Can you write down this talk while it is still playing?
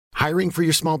Hiring for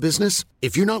your small business?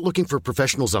 If you're not looking for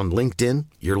professionals on LinkedIn,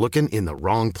 you're looking in the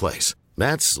wrong place.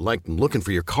 That's like looking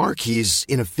for your car keys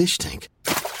in a fish tank.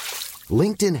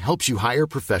 LinkedIn helps you hire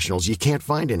professionals you can't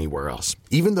find anywhere else,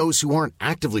 even those who aren't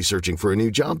actively searching for a new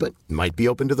job but might be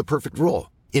open to the perfect role.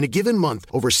 In a given month,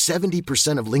 over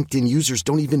 70% of LinkedIn users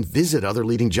don't even visit other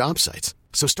leading job sites.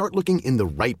 So start looking in the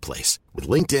right place. With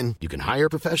LinkedIn, you can hire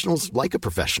professionals like a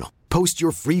professional. Post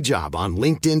your free job on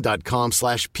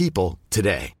linkedin.com/people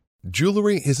today.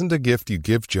 Jewelry isn't a gift you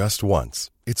give just once.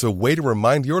 It's a way to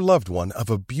remind your loved one of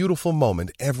a beautiful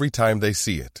moment every time they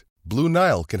see it. Blue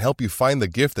Nile can help you find the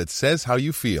gift that says how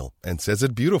you feel and says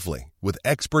it beautifully, with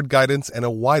expert guidance and a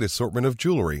wide assortment of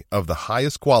jewelry of the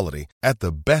highest quality at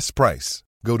the best price.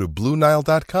 Go to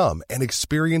BlueNile.com and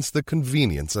experience the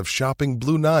convenience of shopping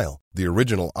Blue Nile, the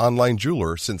original online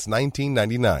jeweler since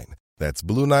 1999. That's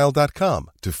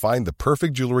BlueNile.com to find the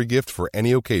perfect jewelry gift for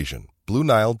any occasion.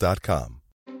 BlueNile.com.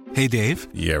 Hey, Dave.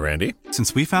 Yeah, Randy.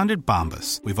 Since we founded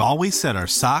Bombas, we've always said our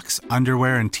socks,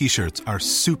 underwear, and T-shirts are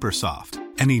super soft.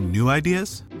 Any new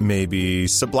ideas? Maybe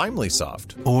sublimely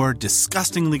soft. Or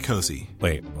disgustingly cozy.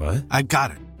 Wait, what? I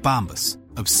got it. Bombas.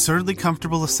 Absurdly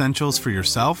comfortable essentials for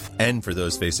yourself and for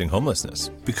those facing homelessness.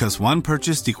 Because one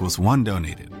purchased equals one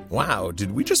donated. Wow,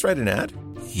 did we just write an ad?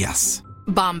 Yes.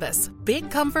 Bombas.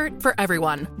 Big comfort for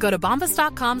everyone. Go to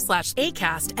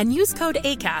bombas.com/ACAST and use code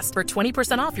ACAST for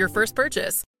 20% off your first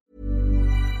purchase.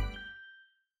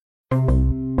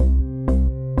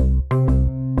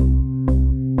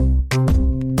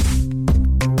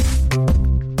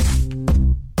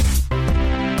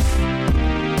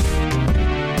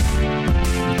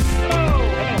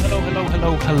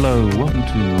 Hello, welcome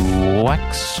to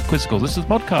Wax Quizzical. This is a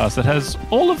podcast that has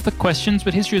all of the questions,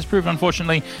 but history has proven,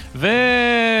 unfortunately,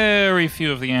 very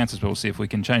few of the answers. But we'll see if we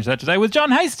can change that today with John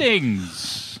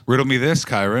Hastings. Riddle me this,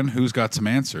 Kyron. Who's got some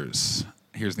answers?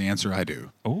 Here's the answer I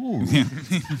do. Oh.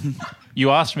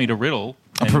 You asked me to riddle,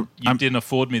 and you didn't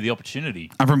afford me the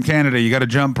opportunity. I'm from Canada. You got to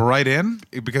jump right in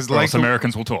because like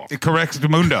Americans will talk. Correct,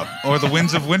 Mundo. Or the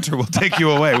winds of winter will take you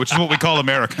away, which is what we call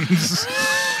Americans.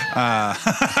 How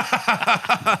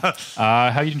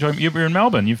are you enjoying? You're in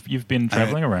Melbourne. You've been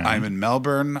traveling around. I'm in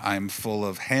Melbourne. I'm full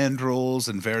of hand rolls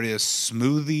and various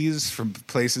smoothies from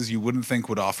places you wouldn't think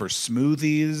would offer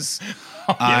smoothies.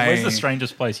 Where's the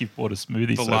strangest place you've bought a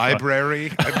smoothie? The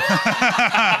library.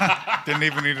 Didn't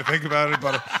even need to think about it.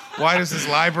 But why does this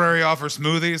library offer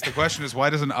smoothies? The question is, why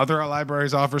doesn't other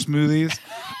libraries offer smoothies?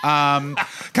 Can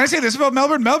I say this about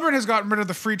Melbourne? Melbourne has gotten rid of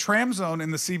the free tram zone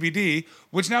in the CBD,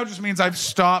 which now just means I've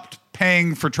stopped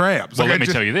paying for trams. Well, let me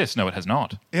tell you this. No, it has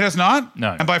not. It has not?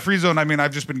 No. And by free zone, I mean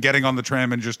I've just been getting on the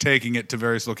tram and just taking it to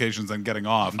various locations and getting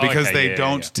off because they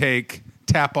don't take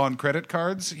tap-on credit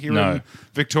cards here in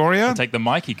Victoria. They take the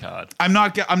Mikey card. I'm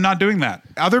not doing that.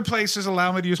 Other places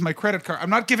allow me to use my credit card.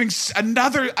 I'm not giving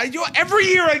every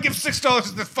year I give $6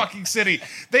 to the fucking city.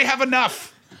 They have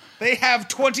enough. They have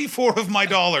 24 of my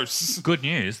dollars. Good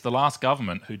news. The last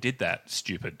government who did that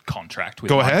stupid contract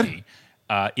with Mikey,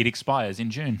 it expires in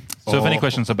June. So if any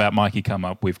questions about Mikey come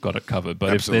up, we've got it covered. But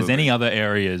Absolutely. if there's any other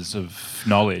areas of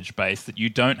knowledge base that you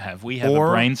don't have, we have a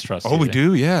brains trust. Oh, we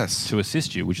do, yes. To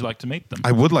assist you. Would you like to meet them?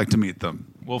 I would like to meet them.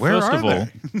 Well, Where first are of all,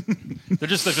 they've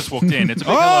just walked in. It's a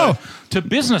big Oh! hello to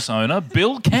business owner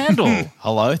Bill Candle.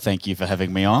 Hello, thank you for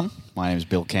having me on. My name is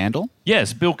Bill Candle.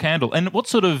 Yes, Bill Candle. And what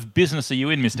sort of business are you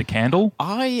in, Mr. Candle?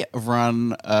 I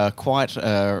run quite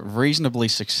a reasonably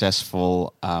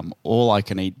successful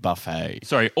all-I-can-eat buffet.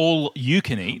 Sorry, all you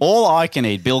can eat? All I can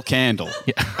eat, Bill Candle.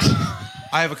 Yeah.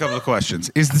 I have a couple of questions.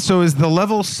 Is the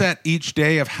level set each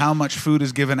day of how much food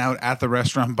is given out at the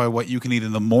restaurant by what you can eat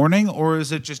in the morning, or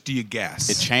is it just, do you guess?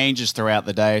 It changes throughout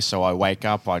the day, so I wake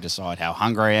up, I decide how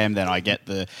hungry I am, then I get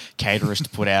the caterers to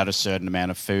put out a certain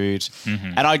amount of food,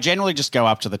 and I generally just go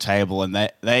up to the table and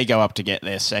they go up to get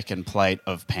their second plate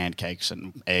of pancakes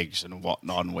and eggs and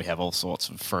whatnot, and we have all sorts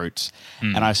of fruits.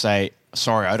 And I say,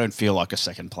 sorry, I don't feel like a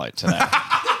second plate today.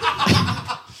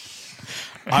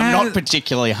 I'm not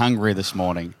particularly hungry this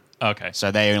morning. Okay. So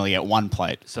they only get one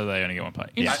plate.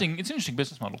 Interesting. It's an interesting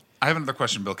business model. I have another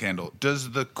question, Bill Candle.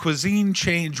 Does the cuisine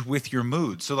change with your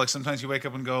mood? So, like, sometimes you wake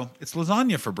up and go, it's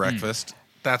lasagna for breakfast.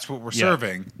 That's what we're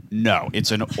serving. No, it's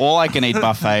an all-I-can-eat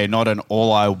buffet, not an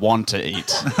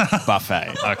all-I-want-to-eat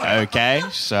buffet. Okay?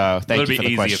 So thank you for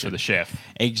the question. A little bit easier for the chef.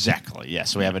 Exactly,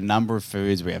 yes. We have a number of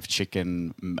foods. We have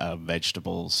chicken,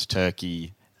 vegetables,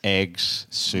 turkey, eggs,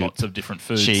 soup. Lots of different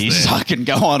foods. Cheese. There. I can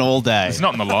go on all day. It's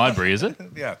not in the library, is it?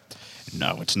 Yeah.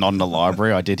 No, it's not in the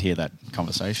library. I did hear that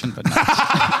conversation, but no,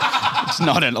 it's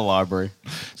not in the library.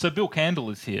 So Bill Candle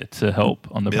is here to help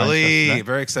on the Billy, Brain Trust today.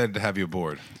 Very excited to have you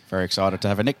aboard. Very excited to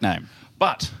have a nickname.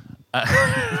 But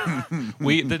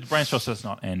The brainstorm does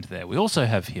not end there. We also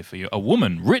have here for you a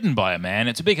woman written by a man.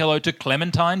 It's a big hello to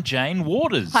Clementine Jane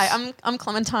Waters. Hi, I'm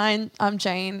Clementine. I'm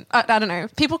Jane. I don't know.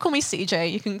 People call me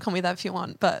CJ. You can call me that if you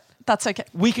want, but that's okay.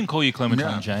 We can call you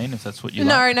Clementine Jane if that's what you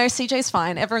like. No, CJ's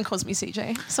fine. Everyone calls me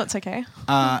CJ, so it's okay.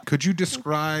 Could you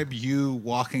describe you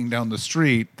walking down the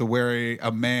street the way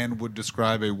a man would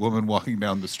describe a woman walking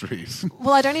down the street?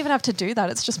 Well, I don't even have to do that.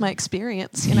 It's just my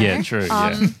experience, you know? Yeah, true.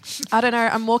 I don't know.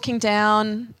 I'm walking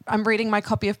down. I'm reading my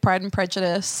copy of Pride and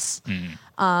Prejudice.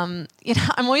 I'm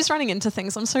always running into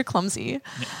things. I'm so clumsy.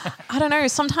 I don't know.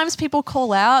 Sometimes people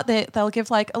call out. They'll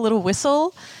give like a little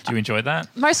whistle. Do you enjoy that?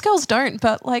 Most girls don't,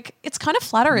 but like it's kind of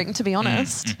flattering to be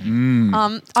honest.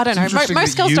 I don't know.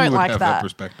 Most girls don't like that.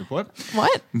 Perspective. What?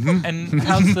 And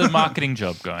how's the marketing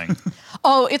job going?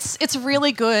 Oh, it's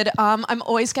really good. I'm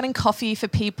always getting coffee for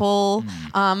people.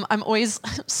 I'm always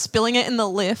spilling it in the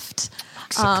lift.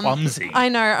 So clumsy. I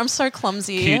know. I'm so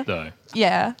clumsy. Cute though.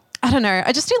 Yeah. I don't know.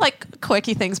 I just do like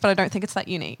quirky things, but I don't think it's that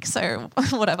unique. So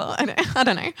whatever. I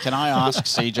don't know. Can I ask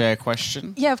CJ a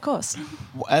question? Yeah, of course.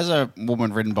 As a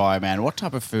woman written by a man, what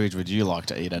type of foods would you like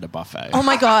to eat at a buffet? Oh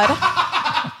my God.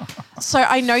 So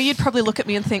I know you'd probably look at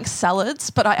me and think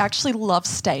salads, but I actually love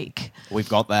steak. We've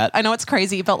got that. I know it's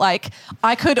crazy, but like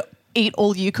I could eat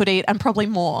all you could eat and probably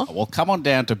more. Well, come on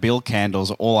down to Bill Candle's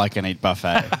All I Can Eat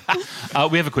buffet.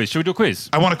 We have a quiz. Shall we do a quiz?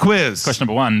 I want a quiz. Question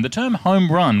number 1. The term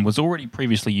home run was already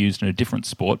previously used in a different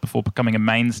sport before becoming a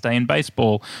mainstay in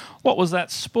baseball. What was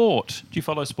that sport? Do you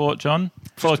follow sport, John?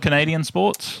 Follow Canadian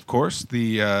sports? Of course,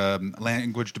 the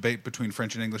language debate between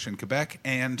French and English in Quebec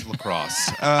and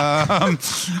lacrosse. I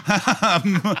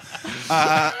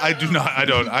do not. I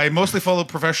don't. I mostly follow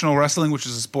professional wrestling, which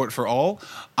is a sport for all.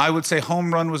 I would say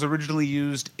home run was originally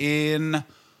used in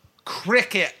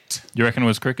cricket. You reckon it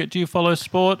was cricket? Do you follow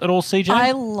sport at all, CJ?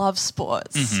 I love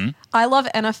sports. I love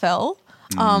NFL.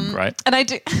 Great. And I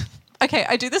do... Okay,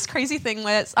 I do this crazy thing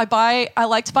where I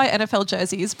like to buy NFL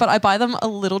jerseys, but I buy them a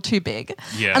little too big.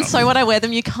 Yeah. And so when I wear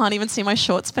them, you can't even see my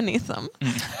shorts beneath them.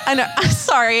 I know.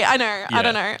 Sorry, I know. Yeah. I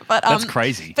don't know. But That's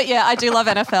crazy. But yeah, I do love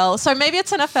NFL. So maybe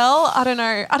it's NFL. I don't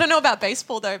know. I don't know about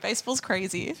baseball though. Baseball's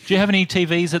crazy. Do you have any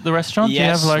TVs at the restaurant?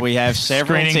 Yes, Do you have, we have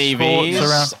several TVs.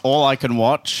 Around? All I can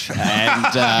watch.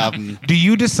 And Do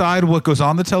you decide what goes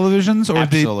on the televisions? Or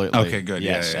absolutely. Okay, good.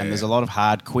 Yes, Yeah, and there's a lot of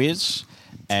hard quiz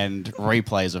and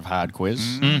replays of hard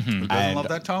quiz. Who doesn't love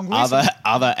that Tom Gleason?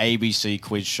 Other ABC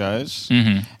quiz shows.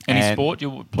 Any And sport?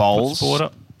 You bowls. Sport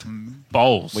up?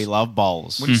 Bowls. We love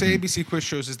bowls. When you say ABC quiz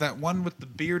shows, is that one with the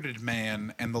bearded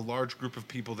man and the large group of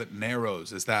people that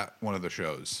narrows? Is that one of the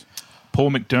shows?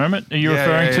 Paul McDermott, are you Yeah,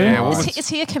 referring to? yeah. Is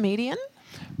he a comedian?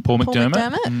 Paul Paul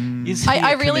McDermott? McDermott? Is he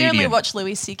I a really only comedian? watch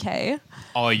Louis C.K.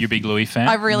 Oh, you're a big Louis fan?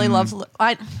 I really love...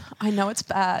 I know it's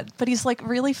bad, but he's like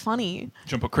really funny. Do you want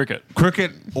to put cricket?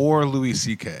 Cricket or Louis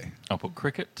C.K.? I'll put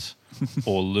cricket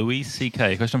or Louis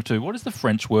C.K. Question number 2. What is the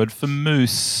French word for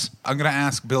moose? I'm going to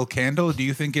ask Bill Candle. Do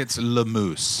you think it's le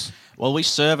mousse? Well, we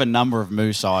serve a number of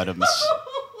mousse items.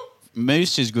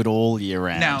 Mousse is good all year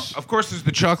round. Now, of course, there's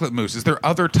the chocolate mousse. Is there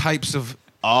other types of...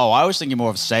 Oh, I was thinking more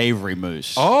of savory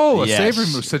mousse. Oh, a Yes. savory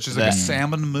mousse, such as like a The-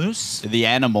 salmon mousse? The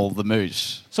animal, the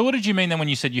moose. So what did you mean then when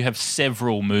you said you have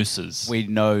several mooses? We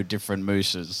know different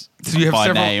mooses So you have by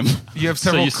several, name. You have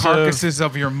several you serve- carcasses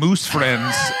of your moose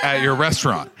friends at your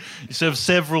restaurant. You serve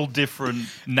several different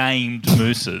named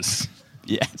mooses.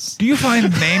 Yes. Do you find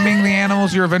naming the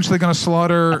animals you're eventually going to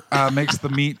slaughter makes the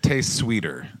meat taste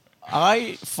sweeter?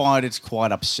 I find it's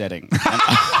quite upsetting.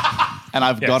 And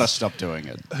I've Yes. got to stop doing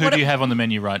it. Who do you have on the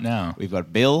menu right now? We've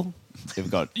got Bill. We've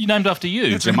got... You named after you.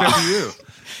 It's named after you.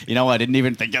 You know, I didn't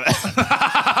even think of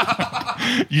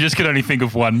that. You just could only think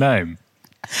of one name.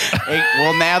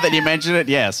 Well, now that you mention it,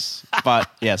 yes. But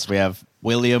yes, we have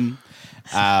William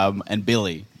and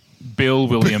Billy. Bill,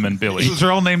 William, and Billy. Those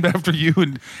are all named after you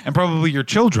and probably your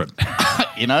children.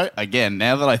 You know, again,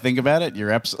 now that I think about it,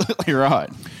 you're absolutely right.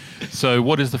 So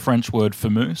what is the French word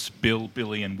for moose? Bill,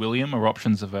 Billy, and William are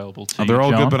options available to you, They're all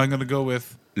John. good, but I'm going to go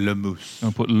with le mousse.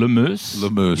 I'll put le moose.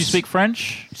 Le moose. You speak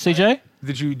French, CJ?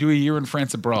 Did you do a year in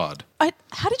France abroad?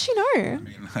 How did you know?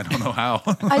 I don't know how.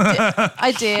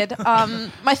 I did.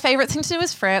 My favorite thing to do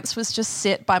with France was just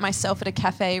sit by myself at a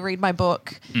cafe, read my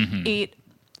book, eat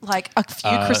like a few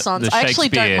croissants. The I actually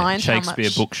don't mind how Shakespeare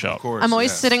much. bookshop. Of course, I'm always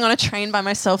yes. sitting on a train by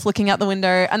myself looking out the window,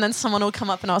 and then someone will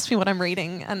come up and ask me what I'm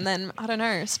reading, and then, I don't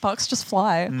know, sparks just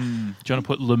fly. Do you want to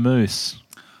put le moose?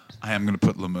 I am going to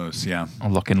put le mousse, yeah.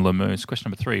 I'll lock in le moose. Question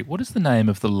number 3. What is the name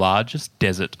of the largest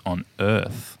desert on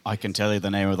Earth? I can tell you the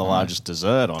name of the largest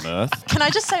dessert on Earth. Can I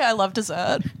just say I love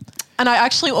dessert? And I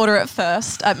actually order it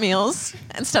first at meals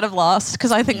instead of last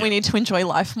because I think we need to enjoy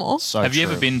life more. So Have you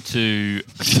true. ever been to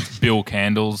Bill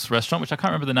Candle's restaurant, which I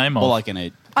can't remember the name of? All I can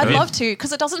eat. I'd love to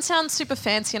because it doesn't sound super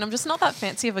fancy and I'm just not that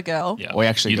fancy of a girl. Yeah. We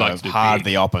actually You'd go like to do hard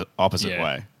big. the opposite Yeah.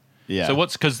 way. Yeah. So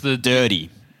what's because the dirty,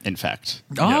 in fact.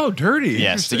 Oh, dirty. Yes, to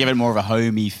Interesting. give it more of a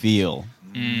homey feel.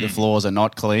 The floors are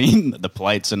not clean. The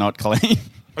plates are not clean.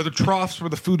 Are the troughs where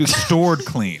the food is stored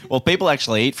clean? Well, people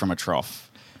actually eat from a trough.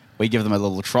 We give them a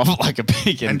little trough like a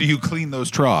pig. And do you clean those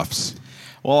troughs?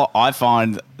 Well, I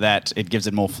find that it gives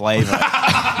it more flavour.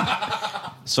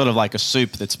 Sort of like a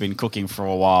soup that's been cooking for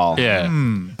a while. Yeah.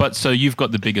 But so you've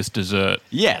got the biggest dessert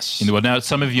Yes. in the world. Now,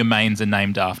 some of your mains are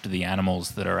named after the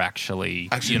animals that are actually,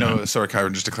 Actually, you know. no, sorry,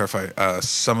 Kyron, just to clarify,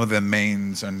 some of the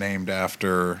mains are named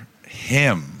after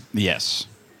him Yes.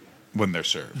 when they're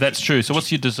served. That's true. So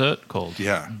what's your dessert called?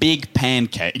 Yeah. Big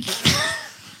pancake.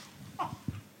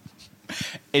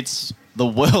 It's the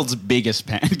world's biggest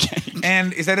pancake.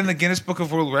 And is that in the Guinness Book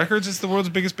of World Records? It's the world's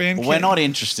biggest pancake? We're not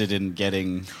interested in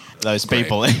getting those Great.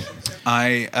 people in.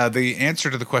 The answer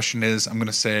to the question is, I'm going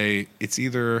to say it's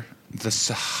either the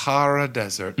Sahara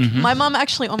Desert. My mum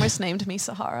actually almost named me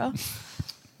Sahara.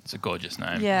 It's a gorgeous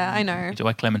name. Yeah, I know. Did you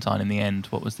like Clementine in the end?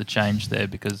 What was the change there?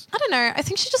 Because I don't know. I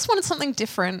think she just wanted something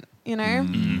different, you know?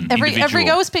 Every Individual.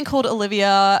 girl has been called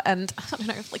Olivia and, I don't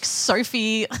know, like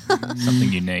Sophie.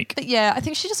 something unique. But yeah, I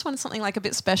think she just wanted something like a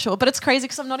bit special. But it's crazy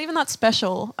because I'm not even that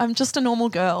special. I'm just a normal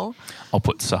girl. I'll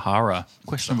put Sahara.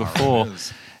 Question number Sahara 4. it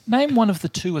is. Name one of the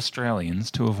 2 Australians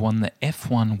to have won the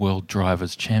F1 World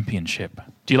Drivers' Championship.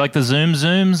 Do you like the Zoom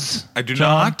Zooms? I do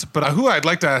John? not, but who I'd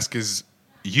like to ask is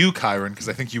you, Kyron, because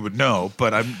I think you would know,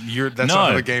 but that's No. not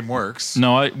how the game works.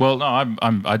 No, I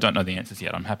don't know the answers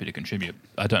yet. I'm happy to contribute.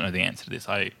 I don't know the answer to this.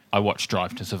 I watched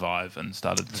Drive to Survive and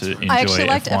started to enjoy I actually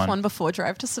liked F1. F1 before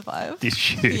Drive to Survive.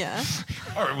 Did you? Yeah.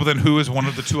 All right, well then who is one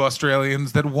of the 2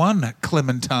 Australians that won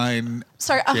Clementine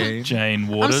Sorry, Jane? Jane I'm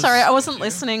Waters. sorry, I wasn't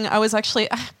listening. I was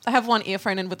actually, I have one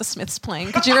earphone in with the Smiths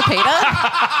playing. Could you repeat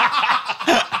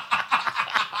it?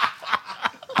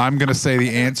 I'm going to say the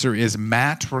answer is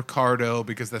Matt Ricardo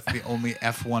because that's the only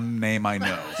F1 name I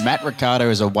know. Matt Ricardo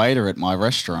is a waiter at my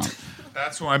restaurant.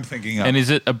 That's what I'm thinking of. And is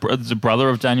it a brother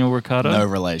of Daniel Ricardo? No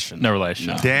relation. No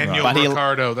relation. Daniel But he-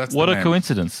 Ricardo, that's What the a name.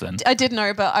 coincidence then. I did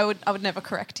know, but I would never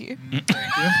correct you.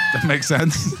 That makes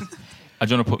sense. I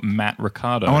just want to put Matt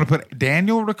Ricardo. I want to put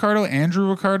Daniel Ricardo, Andrew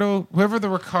Ricardo, whoever the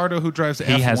Ricardo who drives the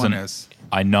He F1 hasn't. is.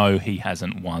 I know he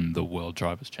hasn't won the World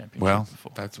Drivers' Championship Well,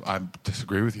 before. I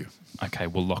disagree with you. Okay,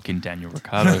 we'll lock in Daniel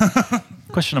Ricciardo.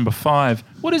 Question number 5.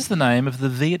 What is the name of the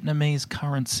Vietnamese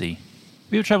currency?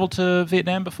 Have you ever travelled to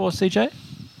Vietnam before, CJ?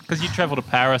 Because you travel to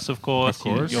Paris, of course. Of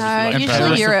course. You No, obviously like Paris,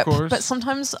 usually of Europe, course. but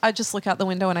sometimes I just look out the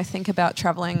window and I think about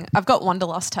traveling. I've got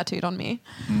Wanderlust tattooed on me.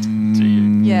 Do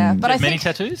you? Yeah, Do but you I have many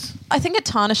think tattoos? I think it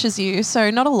tarnishes you, so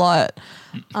not a lot.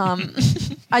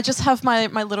 I just have my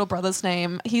little brother's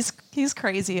name. He's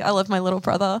crazy. I love my little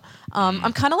brother.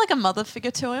 I'm kind of like a mother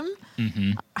figure to him.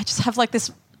 Mm-hmm. I just have like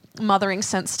this mothering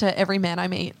sense to every man I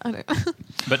meet. I don't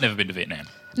But never been to Vietnam.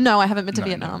 No, I haven't been to No,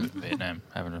 Vietnam. never been to Vietnam.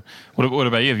 Haven't. What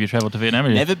about you? Have you travelled to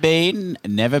Vietnam? Never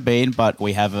been, but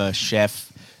we have a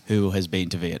chef who has been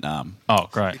to Vietnam. Oh,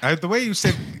 great. The way you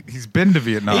said he's been to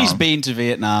Vietnam. He's been to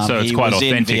Vietnam. So it's he quite was in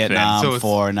authentic then. Vietnam So it's-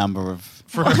 for a number of...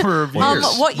 for a number of years.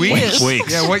 What years?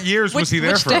 Weeks. Yeah, what years was he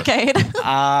there which for? decade?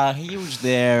 He was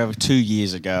there 2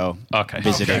 years ago. Okay.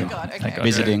 Visiting. Oh, God, okay. Thank God.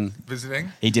 Visiting. Visiting?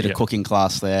 He did a Yeah. cooking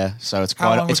class there, so it's How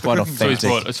quite long was it's the quite cooking So,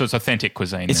 authentic. it's authentic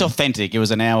cuisine. It's then. authentic. It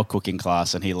was an hour cooking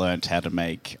class, and he learned how to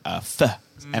make pho.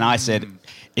 And I said,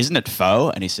 "Isn't it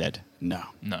pho?" And he said, "No."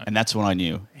 No. And that's when I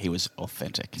knew he was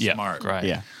authentic. Yeah, Smart. great.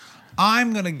 Yeah.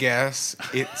 I'm going to guess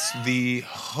it's the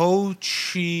Ho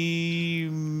Chi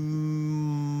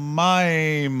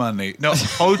My Money. No,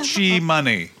 Ho Chi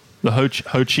Money. The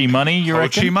Ho Chi money, you Ho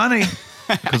reckon? Chi Money.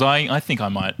 Because I think I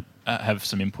might have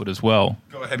some input as well.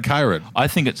 Go ahead, Kyron. I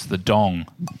think it's the dong.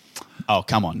 Oh,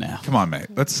 come on now. Come on, mate.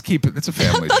 Let's keep it. It's a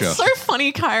family show. That's so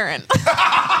funny, Kyron.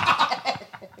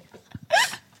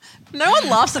 No one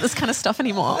laughs at this kind of stuff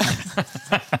anymore.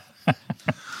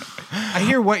 I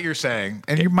hear what you're saying,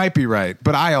 and you might be right,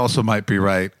 but I also might be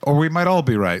right, or we might all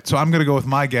be right. So I'm going to go with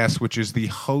my guess, which is the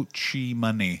Ho Chi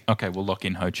Money. Okay, we'll lock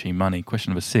in Ho Chi money.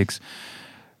 Question number 6.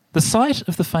 The site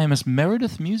of the famous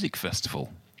Meredith Music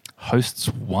Festival hosts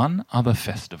one other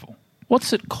festival.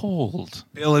 What's it called?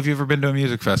 Bill, have you ever been to a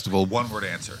music festival? One word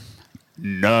answer.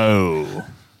 No.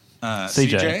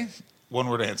 CJ? One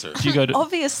word answer. Do you go to?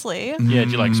 Obviously. Yeah,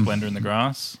 do you like Splendor in the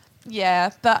Grass? Yeah,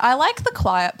 but I like the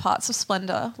quiet parts of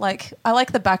Splendor. Like, I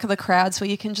like the back of the crowds where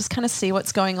you can just kind of see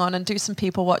what's going on and do some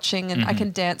people watching, and I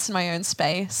can dance in my own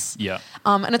space. Yeah.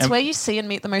 And it's where you see and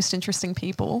meet the most interesting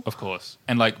people. Of course.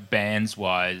 And like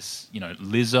bands-wise,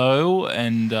 Lizzo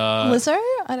and... Lizzo?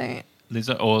 I don't...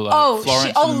 Lizzo or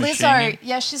Florence and the Lizzo. Machine?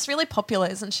 Yeah, she's really popular,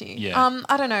 isn't she? Yeah.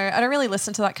 I don't know. I don't really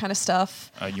listen to that kind of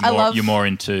stuff. You're more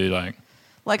into like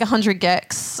 100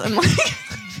 Gex and like...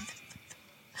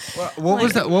 What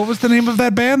was that? What was the name of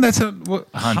that band? That's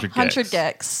 100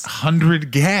 Gex.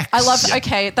 100 Gex. I love.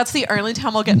 Okay, that's the only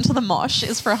time I'll get into the mosh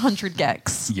is for 100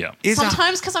 Gex. Yeah.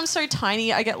 Sometimes because I'm so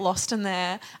tiny, I get lost in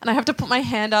there, and I have to put my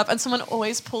hand up, and someone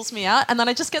always pulls me out, and then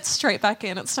I just get straight back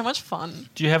in. It's so much fun.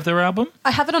 Do you have their album?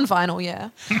 I have it on vinyl.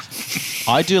 Yeah.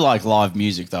 I do like live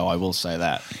music, though. I will say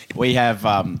that we have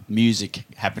music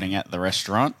happening at the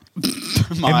restaurant.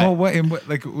 In what way?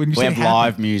 Like when you we say have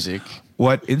live music.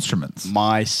 What instruments?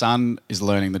 My son is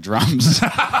learning the drums. So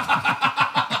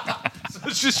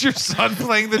it's just your son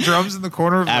playing the drums in the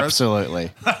corner of the Absolutely.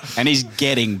 And he's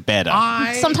getting better.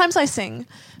 Sometimes I sing.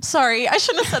 Sorry, I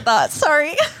shouldn't have said that.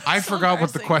 Sorry. I So forgot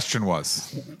what the embarrassing. question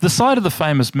was. The site of the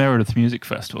famous Meredith Music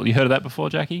Festival. You heard of that before,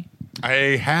 Jackie?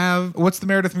 I have. What's the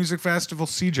Meredith Music Festival,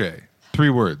 CJ? 3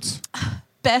 words.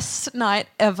 Best night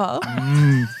ever.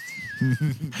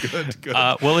 Good.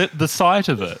 The site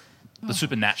of it, the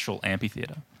Supernatural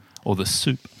Amphitheatre, or the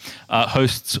Soup,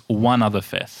 hosts one other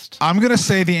fest. I'm going to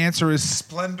say the answer is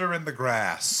Splendor in the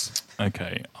Grass.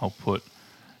 Okay, I'll put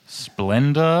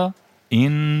Splendor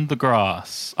in the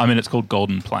Grass. I mean, it's called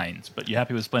Golden Plains, but you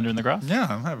happy with Splendor in the Grass? Yeah,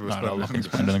 I'm happy with Right, I'll Splendor lock in in the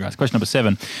Splendor in Grass. the Grass. Question number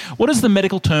 7. What is the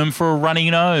medical term for a runny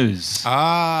nose?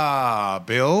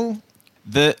 Bill?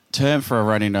 The term for a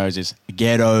runny nose is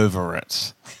get over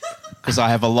it. Because I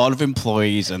have a lot of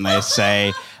employees and they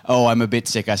say, oh, I'm a bit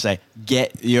sick. I say,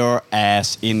 get your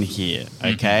ass in here,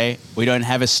 okay? We don't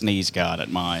have a sneeze guard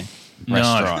at my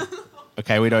restaurant.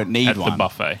 Okay, we don't need one. At the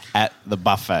buffet. At the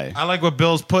buffet. I like what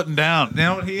Bill's putting down. You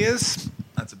know what he is?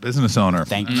 That's a business owner.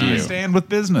 Thank I you. stand with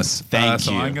business. Thank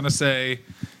So you. I'm going to say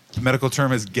the medical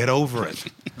term is get over it.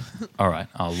 All right,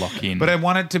 I'll lock in. But I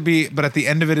want it to be, but at the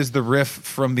end of it is the riff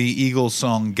from the Eagles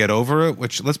song Get Over It,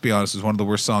 which, let's be honest, is one of the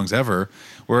worst songs ever,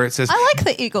 where it says... I like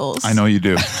the Eagles. I know you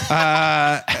do.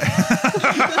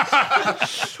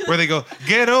 Where they go,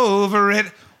 get over it,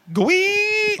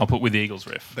 gwee. I'll put with the Eagles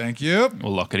riff. Thank you.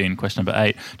 We'll lock it in. Question number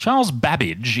 8. Charles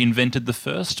Babbage invented the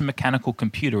first mechanical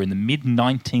computer in the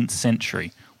mid-19th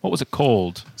century. What was it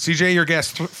called? CJ, your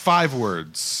guess, 5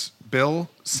 words. Bill,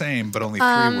 same, but only 3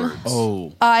 words.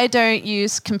 Oh. I don't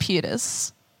use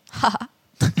computers.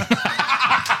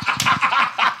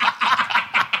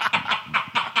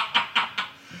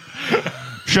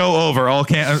 Show over. All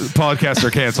podcasts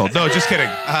are canceled. No, just kidding.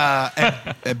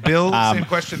 And Bill, same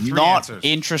question, 3 Not answers.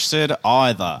 interested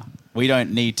either. We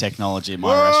don't need technology in my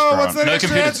Whoa, restaurant. what's the No next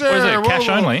computers. answer? What is it? Whoa, Cash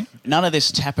whoa. only? None of this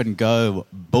tap and go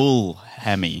bull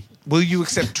hammy. Will you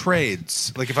accept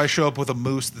trades? Like if I show up with a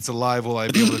moose that's alive, will I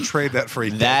be able to trade that for a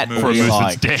That dead moose? we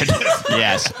like. Dead.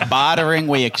 Yes, bartering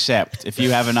we accept. If you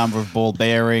have a number of ball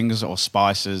bearings or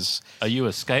spices, Are you a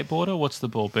skateboarder? What's the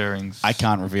ball bearings? I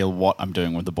can't reveal what I'm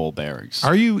doing with the ball bearings.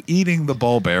 Are you eating the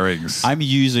ball bearings? I'm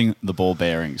using the ball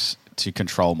bearings to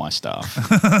control my staff.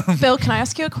 Bill, can I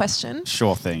ask you a question?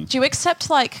 Sure thing. Do you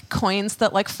accept like coins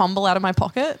that like fumble out of my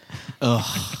pocket?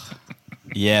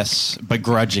 Yes,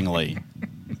 begrudgingly.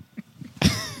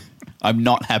 I'm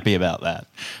not happy about that.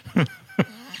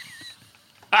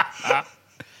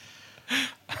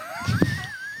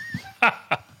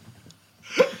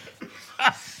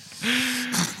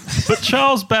 But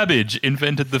Charles Babbage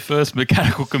invented the first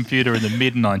mechanical computer in the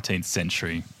mid-19th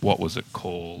century. What was it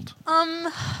called? I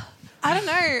don't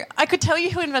know. I could tell you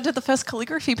who invented the first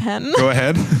calligraphy pen. Go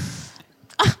ahead.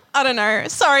 I don't know.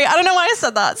 Sorry. I don't know why I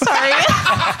said that. Sorry.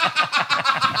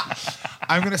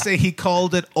 I'm going to say he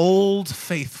called it Old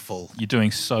Faithful. You're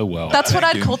doing so well. That's what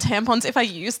Thank I'd you. call tampons if I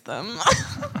used them.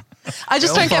 I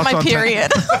just Bill, don't get thoughts my on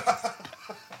period.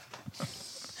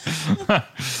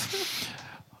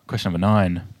 Question number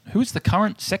 9. Who is the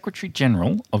current Secretary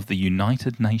General of the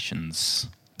United Nations?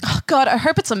 Oh, God, I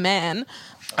hope it's a man.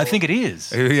 I think it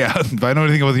is. Yeah, if I know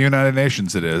anything about the United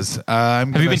Nations, it is. Have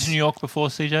you been to New York before,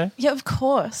 CJ? Yeah, of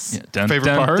course. Yeah. Dun,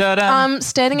 Favorite dun, part? dun, dun.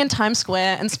 Standing in Times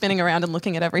Square and spinning around and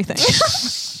looking at everything.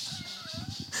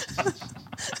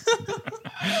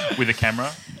 With a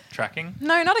camera tracking?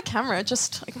 No, not a camera,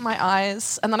 just like my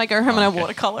eyes. And then I go home and I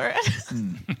watercolor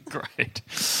it. Great.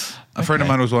 A friend of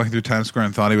mine was walking through Times Square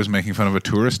and thought he was making fun of a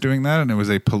tourist doing that, and it was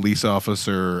a police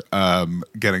officer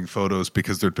getting photos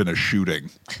because there'd been a shooting.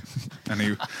 And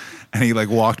and he like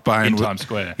walked by In and Times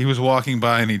Square. He was walking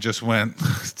by and he just went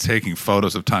taking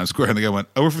photos of Times Square, and the guy went,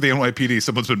 "I work for the NYPD.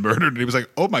 Someone's been murdered." And he was like,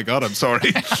 "Oh my God, I'm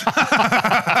sorry."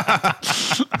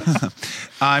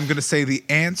 I'm going to say the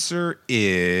answer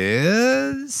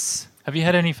is. Have you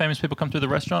had any famous people come through the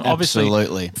restaurant?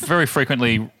 Absolutely. Obviously, very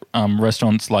frequently,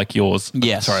 restaurants like yours.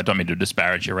 Yes. Sorry, I don't mean to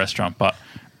disparage your restaurant, but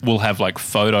we'll have like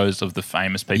photos of the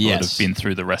famous people that have been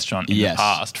through the restaurant in the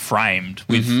past, framed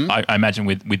with, I imagine,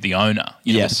 with the owner,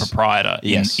 with the proprietor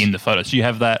in the photos. Do you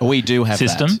have that? We do have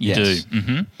system? that. You yes. do.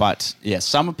 Mm-hmm. But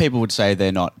some people would say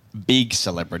they're not big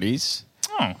celebrities.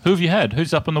 Oh, who have you had?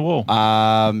 Who's up on the wall?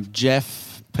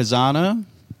 Jeff Pisano.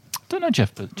 Don't know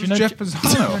Jeff. Do you know Jeff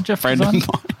Pisano? Jeff Friend Pisano? of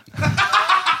mine.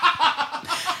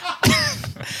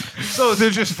 So they're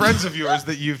just friends of yours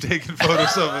that you've taken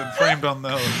photos of and framed on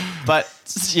those. But,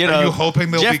 you know, Are you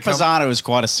hoping they'll Jeff become... Pisano is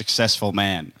quite a successful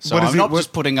man. So What is I'm he- not what-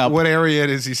 just putting up... What area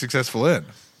is he successful in?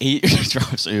 He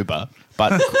drives Uber,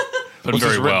 but But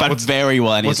very well. But very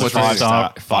well. And he's a what's his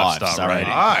five-star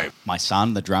rating? Hi. My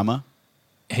son, the drummer,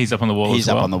 He's up on the wall he's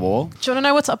as well. up on the wall. Do you want to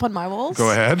know what's up on my walls?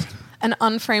 Go ahead. An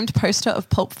unframed poster of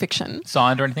Pulp Fiction.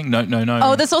 Signed or anything? No.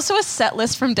 Oh, there's also a set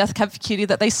list from Death Cab for Cutie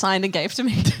that they signed and gave to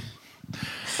me.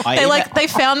 They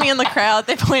found me in the crowd.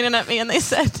 They pointed at me and they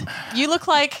said, "You look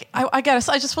like I guess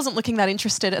I just wasn't looking that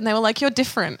interested." And they were like, "You're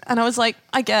different." And I was like,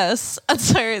 "I guess." And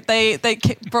so they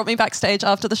brought me backstage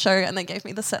after the show and they gave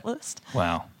me the set list.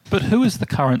 Wow. But who is the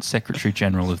current Secretary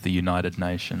General of the United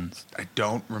Nations? I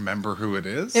don't remember who it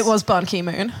is. It was Ban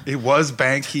Ki-moon. It was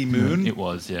Ban Ki-moon. It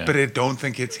was, yeah. But I don't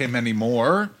think it's him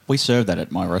anymore. We serve that at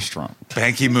my restaurant.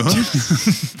 Ban Ki-moon?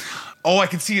 Oh, I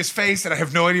can see his face, and I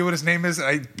have no idea what his name is.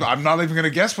 I'm not even going to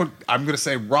guess what... I'm going to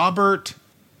say Robert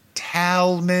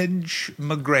Talmadge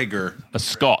McGregor. A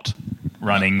Scot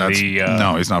running the...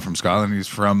 No, he's not from Scotland. He's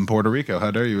from Puerto Rico.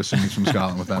 How dare you assume he's from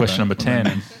Scotland with that? Question number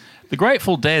 10. The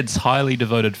Grateful Dead's highly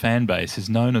devoted fan base is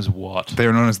known as what? They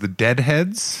are known as the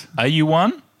Deadheads. Are you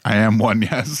one? I am one,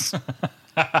 yes.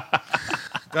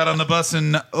 Got on the bus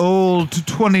in old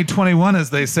 2021, as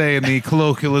they say in the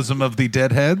colloquialism of the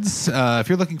Deadheads. If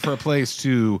you're looking for a place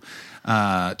to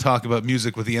talk about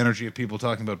music with the energy of people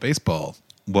talking about baseball,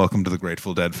 welcome to the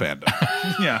Grateful Dead fandom.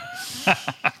 Yeah.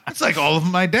 It's like all of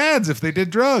my dads if they did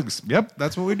drugs. Yep,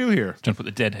 that's what we do here. Don't put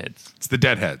the Deadheads. It's the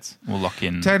Deadheads. We'll lock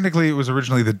in. Technically, it was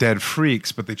originally the Dead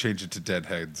Freaks, but they changed it to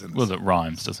Deadheads. And Well, it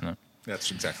rhymes, doesn't it?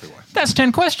 that's exactly why. That's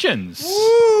 10 questions.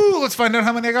 Woo! Let's find out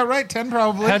how many I got right. 10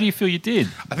 probably. How do you feel you did?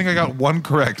 I think I got one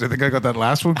correct. I think I got that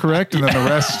last one correct, and then the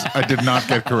rest I did not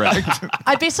get correct.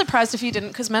 I'd be surprised if you didn't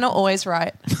because men are always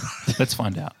right. Let's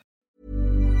find out.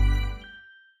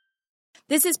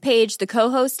 This is Paige, the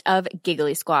co-host of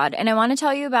Giggly Squad, and I want to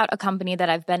tell you about a company that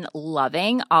I've been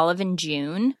loving, Olive &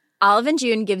 June. Olive &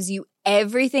 June gives you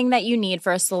everything that you need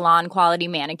for a salon-quality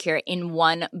manicure in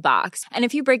one box. And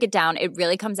if you break it down, it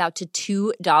really comes out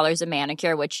to $2 a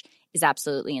manicure, which is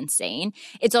absolutely insane.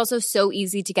 It's also so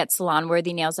easy to get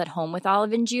salon-worthy nails at home with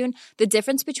Olive & June. The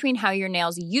difference between how your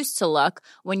nails used to look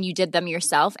when you did them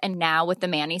yourself and now with the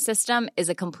Mani system is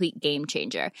a complete game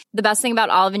changer. The best thing about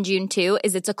Olive & June, too,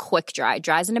 is it's a quick dry.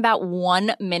 Dries in about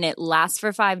 1 minute, lasts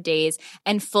for 5 days,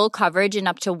 and full coverage in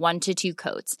up to 1 to 2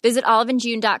 coats. Visit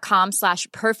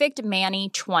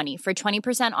oliveandjune.com/perfectmani20 for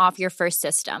 20% off your first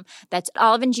system. That's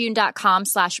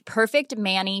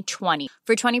oliveandjune.com/perfectmani20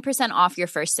 for 20% off your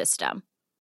first system.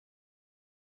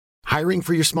 Hiring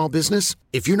for your small business?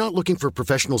 If you're not looking for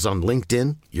professionals on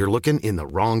LinkedIn, you're looking in the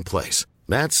wrong place.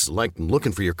 That's like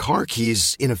looking for your car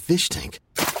keys in a fish tank.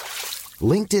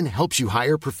 LinkedIn helps you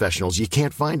hire professionals you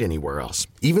can't find anywhere else,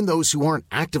 even those who aren't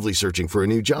actively searching for a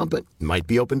new job but might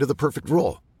be open to the perfect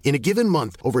role. In a given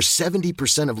month, over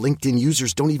 70% of LinkedIn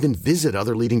users don't even visit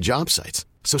other leading job sites.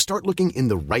 So start looking in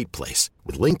the right place.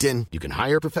 With LinkedIn, you can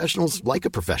hire professionals like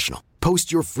a professional.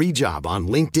 Post your free job on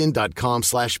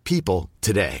linkedin.com/people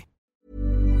today.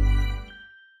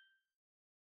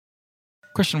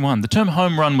 Question 1. The term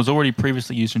home run was already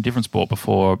previously used in a different sport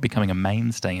before becoming a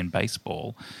mainstay in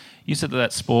baseball. You said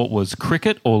that sport was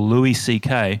cricket or Louis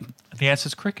C.K. The answer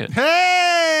is cricket.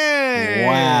 Hey!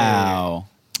 Wow.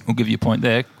 We'll give you a point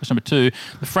there. Question number 2.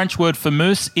 The French word for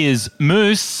moose is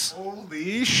moose.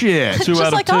 Holy shit. 2 Just out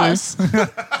of like 2. us.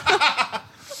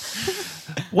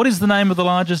 What is the name of the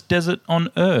largest desert on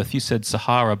Earth? You said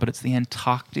Sahara, but it's the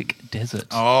Antarctic desert.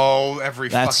 Oh,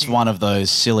 That's one of those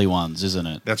silly ones, isn't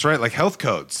it? That's right, like health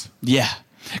codes. Yeah.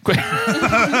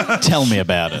 Tell me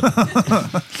about it.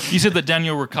 You said that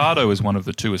Daniel Ricciardo is one of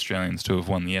the 2 Australians to have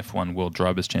won the F1 World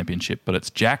Drivers' Championship, but it's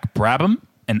Jack Brabham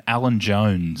and Alan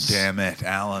Jones. Damn it,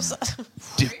 Alan.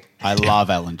 I love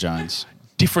Alan Jones.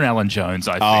 different Alan Jones,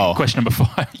 I think. Oh. Question number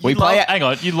 5. Hang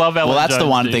on. You love Alan Jones. Well, that's the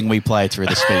one do you? thing we play through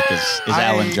the speakers is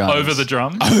Alan Jones. Over the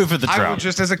drums? Over the I will drums.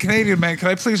 just, as a Canadian man, can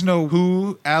I please know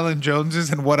who Alan Jones is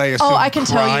and what I assume I can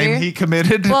tell crime you. he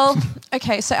committed? Well,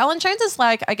 okay, so Alan Jones is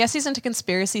like, I guess he's into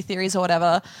conspiracy theories or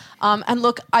whatever. And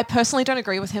look, I personally don't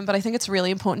agree with him, but I think it's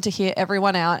really important to hear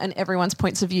everyone out and everyone's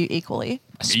points of view equally.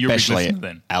 You're a big Especially listener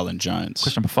then. Alan Jones.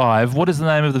 Question number 5. What is the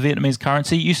name of the Vietnamese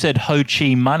currency? You said Ho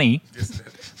Chi Money,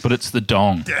 but it's the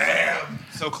dong. Damn.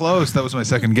 So close. That was my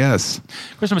second guess.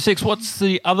 Question number 6. What's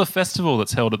the other festival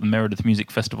that's held at the Meredith Music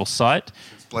Festival site?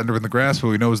 Splendor in the Grass, what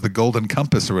we know is the Golden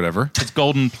Compass or whatever. It's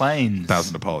Golden Plains.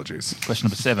 1,000 apologies. Question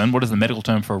number 7. What is the medical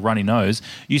term for a runny nose?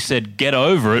 You said get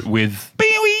over it with...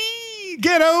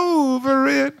 Get over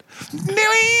it.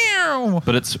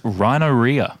 But it's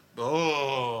rhinorrhea.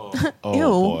 Oh. Ew.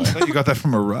 Boy. I thought you got that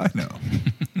from a rhino.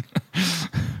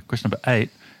 Question number 8.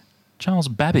 Charles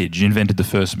Babbage invented the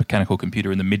first mechanical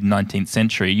computer in the mid-19th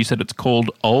century. You said it's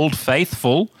called Old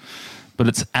Faithful, but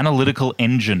it's analytical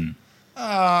engine.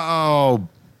 Oh.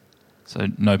 So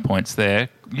no points there.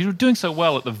 You were doing so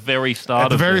well at the very start. At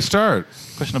the very start.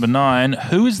 Question number 9.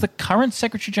 Who is the current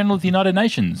Secretary General of the United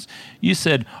Nations? You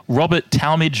said Robert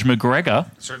Talmadge McGregor.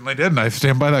 Certainly did, and I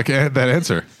stand by that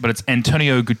answer. But it's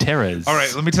Antonio Guterres. All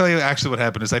right, let me tell you actually what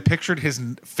happened is I pictured his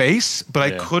face, but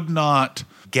I could not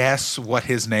guess what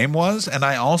his name was, and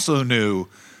I also knew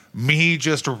me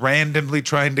just randomly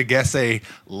trying to guess a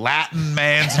Latin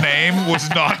man's name was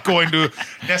not going to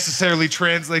necessarily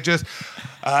translate just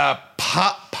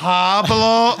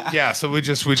Pablo. Yeah, so we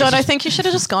just John, I think you should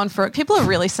have just gone for it. People are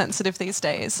really sensitive these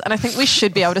days, and I think we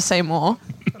should be able to say more.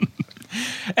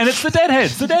 And it's the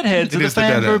Deadheads. The Deadheads are the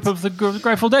fan group of the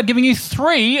Grateful Dead, giving you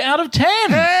 3 out of 10.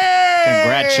 Hey,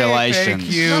 Congratulations.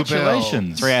 Thank you,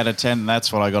 Congratulations. 3 out of 10,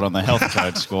 that's what I got on the health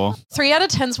code score. 3 out of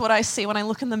 10 is what I see when I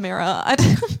look in the mirror.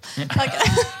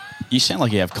 You sound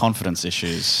like you have confidence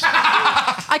issues.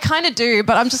 I kind of do,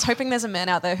 but I'm just hoping there's a man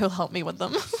out there who'll help me with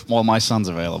them. Well, my son's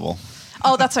available.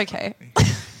 Oh, that's okay.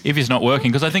 If he's not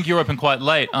working, because I think you're open quite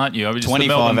late, aren't you? I mean,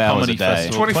 25 hours a day.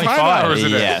 25 hours a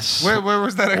day? Yes. Where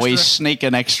was that extra? We sneak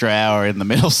an extra hour in the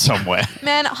middle somewhere.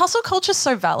 Man, hustle culture's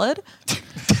so valid.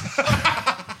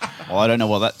 Well, I don't know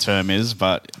what that term is,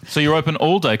 but... So you're open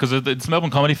all day, because it's Melbourne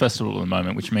Comedy Festival at the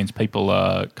moment, which means people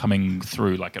are coming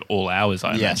through like at all hours,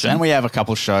 I Yes, imagine. and we have a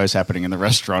couple shows happening in the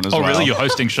restaurant as well. Oh, really? You're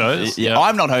hosting shows? Yeah.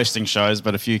 I'm not hosting shows,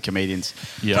 but a few comedians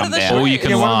come down. Or you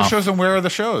can what are the laugh. shows and where are the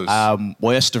shows?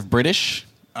 Worst of British.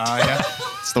 Yeah.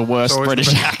 It's the worst always the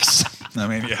British best. accent. I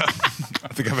mean, yeah.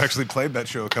 I think I've actually played that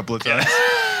show a couple of times.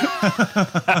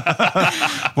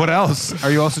 What else?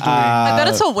 Are you also doing? I bet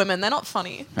it's all women. They're not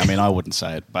funny. I mean, I wouldn't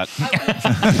say it, but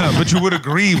But you would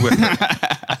agree with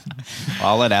it.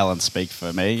 I'll let Alan speak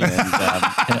for me. And,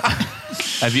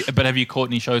 Have you caught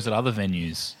any shows at other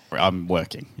venues? I'm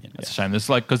working. It's a shame. There's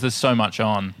because there's so much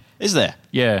on. Is there?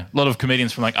 Yeah, a lot of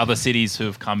comedians from like other cities who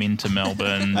have come into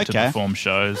Melbourne to Okay. perform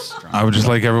shows. I would just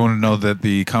like everyone to know that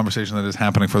the conversation that is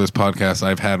happening for this podcast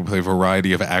I've had with a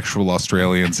variety of actual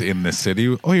Australians in this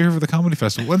city. Oh, you're here for the comedy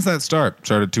festival. When's that start?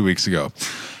 Started 2 weeks ago.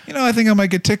 I think I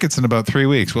might get tickets in about 3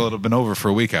 weeks. Well, it'll have been over for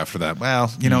a week after that.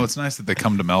 Well, it's nice that they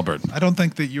come to Melbourne. I don't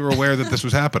think that you were aware that this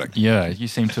was happening. Yeah, you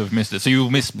seem to have missed it. So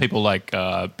you'll miss people like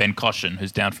Ben Kochan,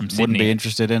 who's down from Sydney. Wouldn't be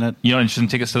interested in it. You're not interested in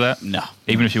tickets to that? No.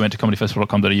 Even if you went to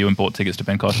comedyfestival.com.au and bought tickets to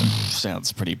Ben Kochan?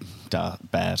 Sounds pretty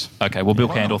bad. Okay, well, Bill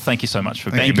Candle, thank you so much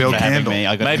for Thank you, being Bill for having Candle. me.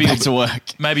 I got Maybe back to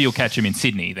work. Maybe you'll catch him in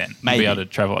Sydney then. You'll Maybe. be able to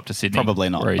travel up to Sydney. Probably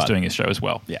not, Where he's but- doing his show as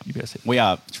well. Yeah. You'll be able to see. We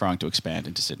are trying to expand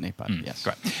into Sydney, but yes.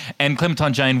 Great. And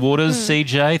Clementine Jane Waters,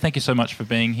 CJ, thank you so much for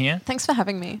being here. Thanks for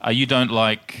having me. You don't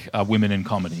like women in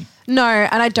comedy. No,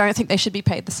 and I don't think they should be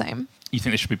paid the same. You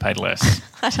think they should be paid less.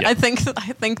 Yeah. I think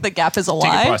the gap is a Ticket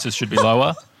lie. prices should be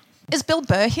lower. Is Bill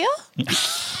Burr here?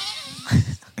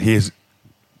 He is.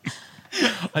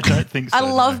 I don't think so. I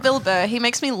love Bill Burr. He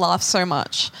makes me laugh so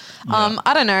much.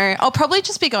 I don't know. I'll probably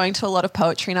just be going to a lot of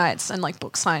poetry nights and like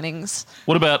book signings.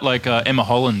 What about like Emma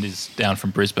Holland is down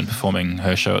from Brisbane performing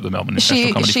her show at the Melbourne Is International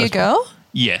she Comedy a Festival? girl?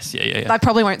 Yes, yeah. I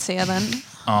probably won't see her then.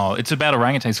 Oh, it's about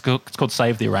orangutan. It's called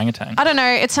Save the Orangutan. I don't know.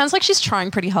 It sounds like she's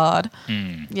trying pretty hard.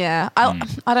 Yeah.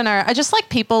 I don't know. I just like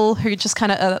people who just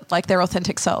kind of are like their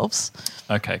authentic selves.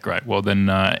 Okay, great. Well, then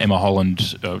Emma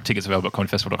Holland, tickets available at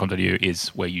comedyfestival.com.au is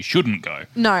where you shouldn't go.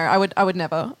 No, I would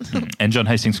never. And John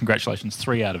Hastings, congratulations,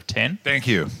 3 out of 10. Thank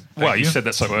you. Well, you said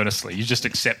that so earnestly. You just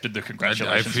accepted the I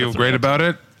congratulations. feel great about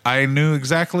it. I knew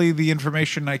exactly the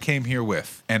information I came here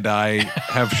with, and I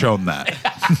have shown that.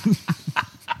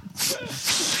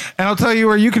 And I'll tell you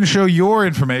where you can show your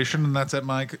information, and that's at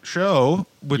my show,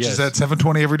 which is at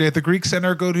 7:20 every day at the Greek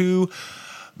Center. Go to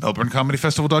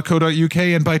MelbourneComedyFestival.co.uk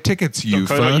and buy tickets.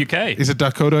 .co.uk. Is it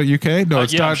 .co.uk? No,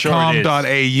 it's yeah,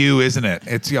 .com.au, isn't it?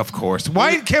 It's of course.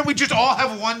 Why can't we just all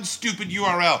have one stupid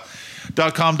URL?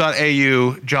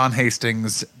 .com.au. John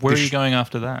Hastings. Where are you going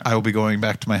after that? I will be going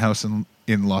back to my house in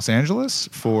Los Angeles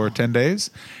for 10 days,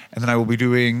 and then I will be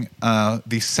doing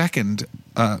the second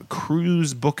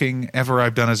cruise booking ever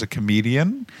I've done as a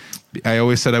comedian. I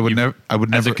always said I would never.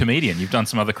 As a comedian, you've done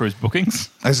some other cruise bookings?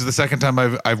 This is the second time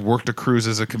I've worked a cruise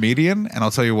as a comedian, and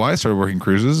I'll tell you why I started working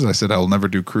cruises. I said I will never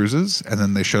do cruises, and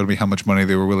then they showed me how much money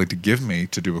they were willing to give me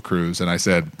to do a cruise, and I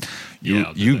said,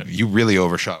 "You really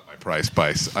overshot my price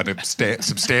by a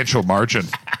substantial margin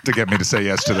to get me to say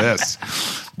yes to this."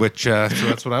 Which so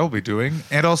that's what I will be doing,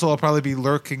 and also I'll probably be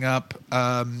lurking up.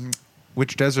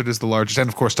 Which desert is the largest? And,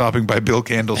 of course, stopping by Bill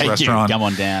Candle's restaurant. Come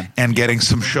on down. And getting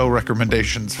some show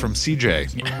recommendations from CJ.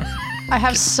 I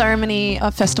have so many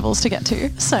festivals to get to,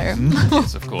 so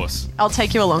Yes, of course. I'll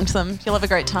take you along to them. You'll have a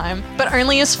great time, but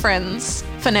only as friends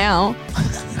for now.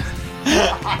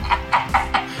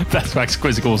 That's Wax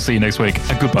Quizzical. See you next week.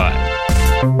 And goodbye.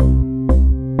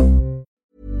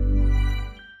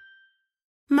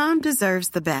 Mom deserves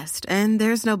the best, and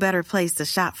there's no better place to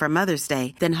shop for Mother's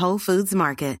Day than Whole Foods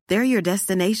Market. They're your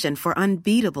destination for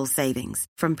unbeatable savings,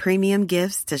 from premium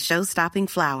gifts to show-stopping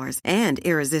flowers and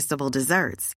irresistible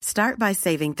desserts. Start by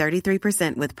saving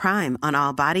 33% with Prime on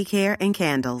all body care and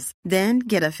candles. Then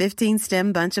get a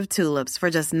 15-stem bunch of tulips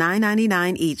for just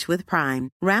 $9.99 each with Prime.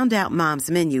 Round out Mom's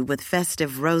menu with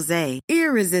festive rosé,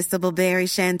 irresistible berry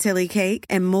chantilly cake,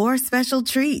 and more special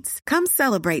treats. Come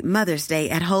celebrate Mother's Day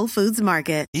at Whole Foods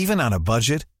Market. Even on a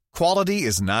budget, quality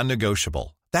is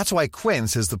non-negotiable. That's why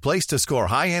Quince is the place to score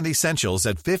high-end essentials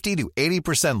at 50 to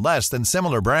 80% less than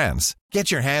similar brands.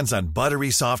 Get your hands on buttery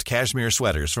soft cashmere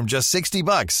sweaters from just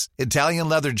 $60, Italian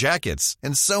leather jackets,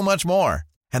 and so much more.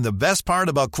 And the best part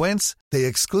about Quince, they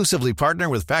exclusively partner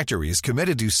with factories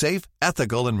committed to safe,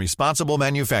 ethical, and responsible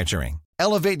manufacturing.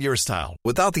 Elevate your style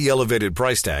without the elevated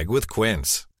price tag with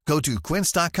Quince. Go to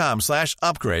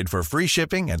quince.com/upgrade for free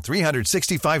shipping and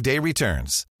 365-day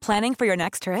returns. Planning for your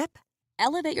next trip?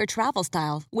 Elevate your travel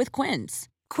style with Quince.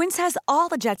 Quince has all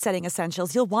the jet-setting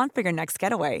essentials you'll want for your next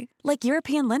getaway, like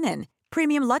European linen,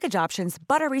 premium luggage options,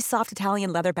 buttery soft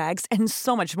Italian leather bags, and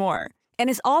so much more. And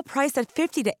is all priced at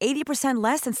 50 to 80%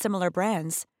 less than similar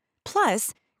brands.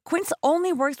 Plus, Quince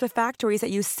only works with factories that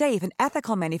use safe and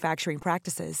ethical manufacturing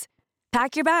practices.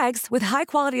 Pack your bags with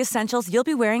high-quality essentials you'll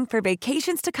be wearing for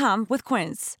vacations to come with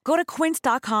Quince. Go to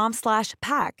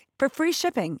quince.com/pack for free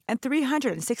shipping and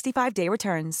 365-day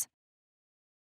returns.